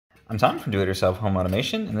I'm Tom from Do-It-Yourself Home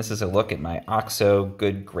Automation, and this is a look at my OXO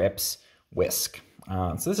Good Grips whisk.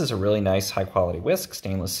 So this is a really nice high-quality whisk,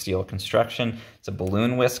 stainless steel construction. It's a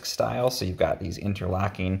balloon whisk style, so you've got these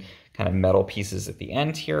interlocking kind of metal pieces at the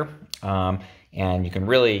end here. And you can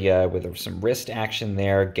really, with some wrist action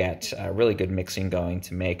there, get really good mixing going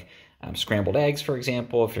to make scrambled eggs, for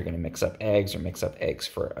example, if you're going to mix up eggs or mix up eggs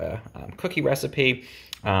for a cookie recipe.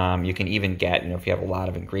 You can even get, if you have a lot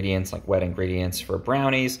of ingredients, like wet ingredients for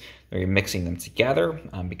brownies, where you're mixing them together,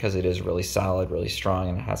 because it is really solid, really strong,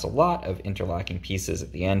 and it has a lot of interlocking pieces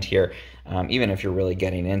at the end here. Even if you're really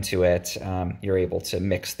getting into it, you're able to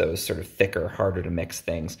mix those sort of thicker, harder to mix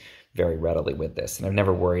things very readily with this. And I've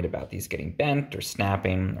never worried about these getting bent or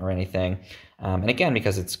snapping or anything. And again,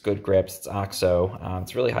 because it's good grips, it's OXO,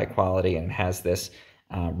 it's really high quality, and it has this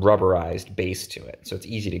rubberized base to it. So it's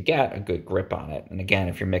easy to get a good grip on it. And again,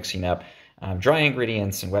 if you're mixing up dry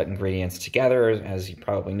ingredients and wet ingredients together, as you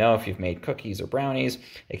probably know, if you've made cookies or brownies,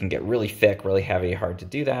 it can get really thick, really heavy, hard to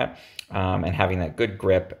do that. And having that good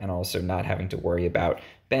grip and also not having to worry about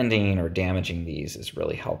bending or damaging these is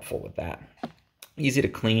really helpful with that. Easy to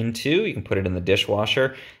clean too. You can put it in the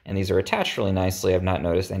dishwasher, and these are attached really nicely. I've not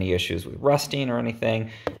noticed any issues with rusting or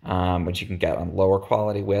anything, which you can get on lower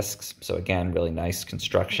quality whisks. So again, really nice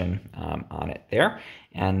construction on it there.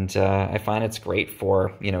 And I find it's great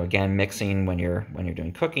for, again, mixing when you're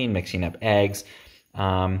doing cooking, mixing up eggs.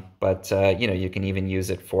 But you can even use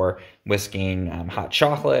it for whisking hot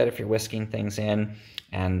chocolate if you're whisking things in,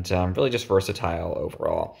 and really just versatile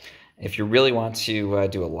overall. If you really want to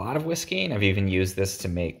do a lot of whisking, I've even used this to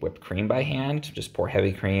make whipped cream by hand. Just pour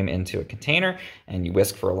heavy cream into a container and you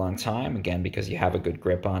whisk for a long time. Again, because you have a good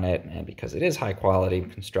grip on it and because it is high quality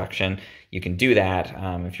construction, you can do that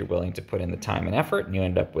if you're willing to put in the time and effort, and you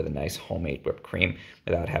end up with a nice homemade whipped cream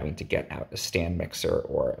without having to get out a stand mixer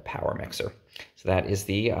or a power mixer. So that is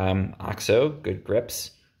the OXO Good Grips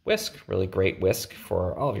whisk. Really great whisk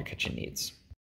for all of your kitchen needs.